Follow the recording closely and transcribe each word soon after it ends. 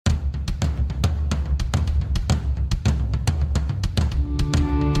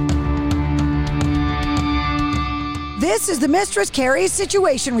This is the Mistress Carrie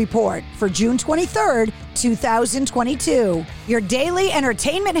Situation Report for June 23rd, 2022. Your daily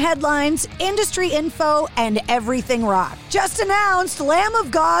entertainment headlines, industry info, and everything rock. Just announced, Lamb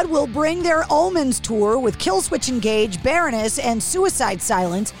of God will bring their Omens tour with Killswitch Engage, Baroness, and Suicide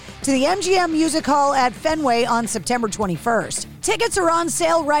Silence to the MGM Music Hall at Fenway on September 21st. Tickets are on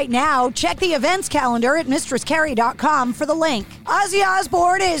sale right now. Check the events calendar at mistresscarrie.com for the link. Ozzy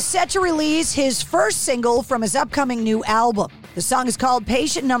Osbourne is set to release his first single from his upcoming new album. The song is called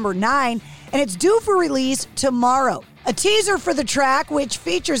Patient Number 9, and it's due for release tomorrow. A teaser for the track, which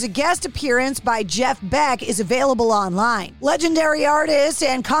features a guest appearance by Jeff Beck, is available online. Legendary artist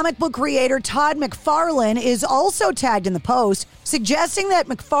and comic book creator Todd McFarlane is also tagged in the post, suggesting that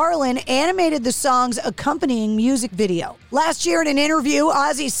McFarlane animated the song's accompanying music video. Last year in an interview,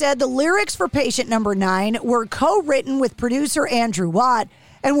 Ozzy said the lyrics for Patient Number 9 were co-written with producer Andrew Watt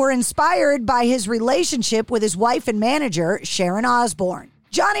and were inspired by his relationship with his wife and manager, Sharon Osbourne.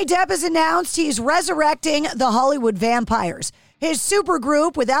 Johnny Depp has announced he's resurrecting the Hollywood Vampires. His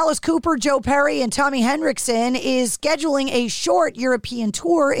supergroup with Alice Cooper, Joe Perry, and Tommy Henriksen is scheduling a short European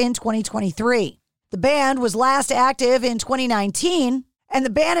tour in 2023. The band was last active in 2019, and the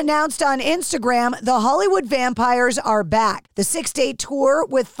band announced on Instagram the Hollywood Vampires are back. The 6-date tour,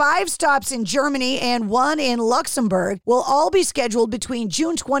 with 5 stops in Germany and 1 in Luxembourg, will all be scheduled between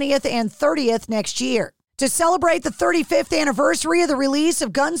June 20th and 30th next year. To celebrate the 35th anniversary of the release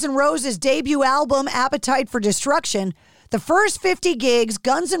of Guns N' Roses' debut album, Appetite for Destruction, the first 50 gigs,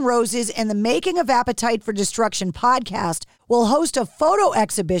 Guns N' Roses and the Making of Appetite for Destruction podcast will host a photo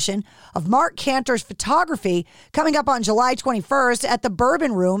exhibition of Mark Cantor's photography coming up on July 21st at the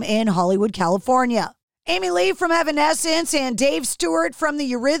Bourbon Room in Hollywood, California. Amy Lee from Evanescence and Dave Stewart from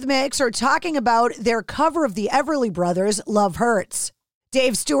the Eurythmics are talking about their cover of the Everly Brothers' Love Hurts.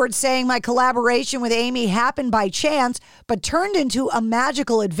 Dave Stewart saying, "My collaboration with Amy happened by chance, but turned into a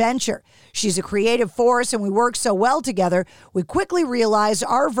magical adventure. She's a creative force and we work so well together. We quickly realized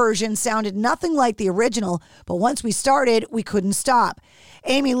our version sounded nothing like the original, but once we started, we couldn't stop."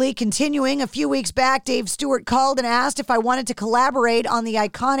 Amy Lee continuing, "A few weeks back, Dave Stewart called and asked if I wanted to collaborate on the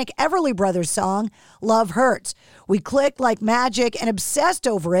iconic Everly Brothers song, Love Hurts. We clicked like magic and obsessed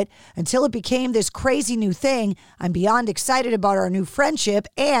over it until it became this crazy new thing. I'm beyond excited about our new friendship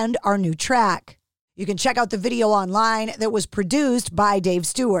and our new track." You can check out the video online that was produced by Dave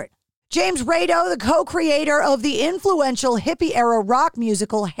Stewart. James Rado, the co-creator of the influential hippie-era rock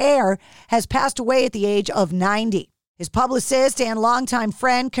musical Hair, has passed away at the age of 90. His publicist and longtime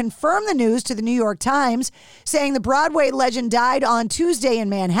friend confirmed the news to the New York Times, saying the Broadway legend died on Tuesday in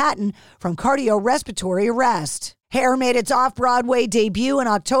Manhattan from cardiorespiratory arrest. Hair made its off-Broadway debut in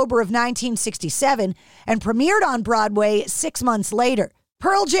October of 1967 and premiered on Broadway 6 months later.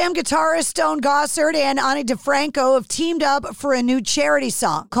 Pearl Jam guitarist Stone Gossard and Ani DiFranco have teamed up for a new charity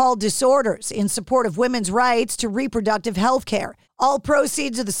song called Disorders in support of women's rights to reproductive health care. All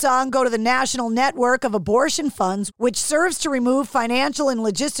proceeds of the song go to the National Network of Abortion Funds, which serves to remove financial and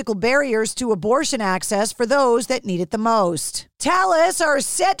logistical barriers to abortion access for those that need it the most. Talis are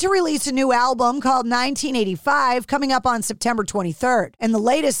set to release a new album called 1985 coming up on September 23rd, and the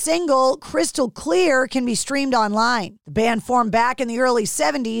latest single, Crystal Clear, can be streamed online. The band formed back in the early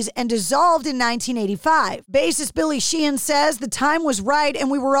 70s and dissolved in 1985. Bassist Billy Sheehan says the time was right and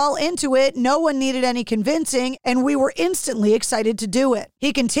we were all into it, no one needed any convincing, and we were instantly excited to do it.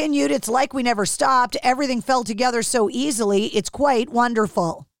 He continued, "It's like we never stopped, everything fell together so easily, it's quite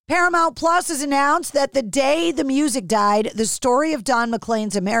wonderful." Paramount Plus has announced that The Day the Music Died, the story of Don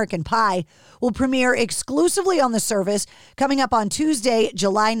McLean's American Pie, will premiere exclusively on the service coming up on Tuesday,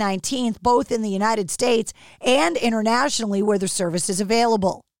 July 19th, both in the United States and internationally where the service is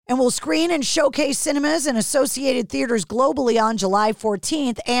available, and will screen in Showcase cinemas and associated theaters globally on July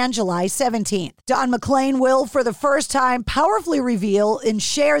 14th and July 17th. Don McLean will, for the first time, powerfully reveal and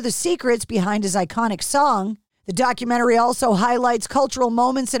share the secrets behind his iconic song. The documentary also highlights cultural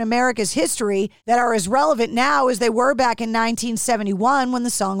moments in America's history that are as relevant now as they were back in 1971 when the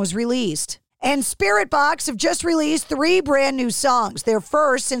song was released. And Spirit Box have just released 3 brand new songs, their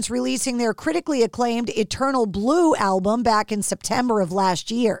first since releasing their critically acclaimed Eternal Blue album back in September of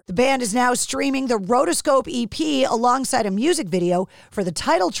last year. The band is now streaming the Rotoscope EP alongside a music video for the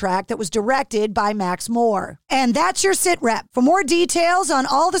title track that was directed by Max Moore. And that's your Sit Rep. For more details on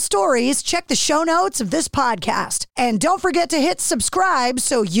all the stories, check the show notes of this podcast. And don't forget to hit subscribe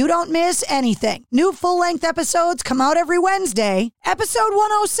so you don't miss anything. New full-length episodes come out every Wednesday. Episode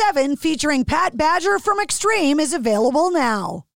 107 featuring Pat Badger from Extreme is available now.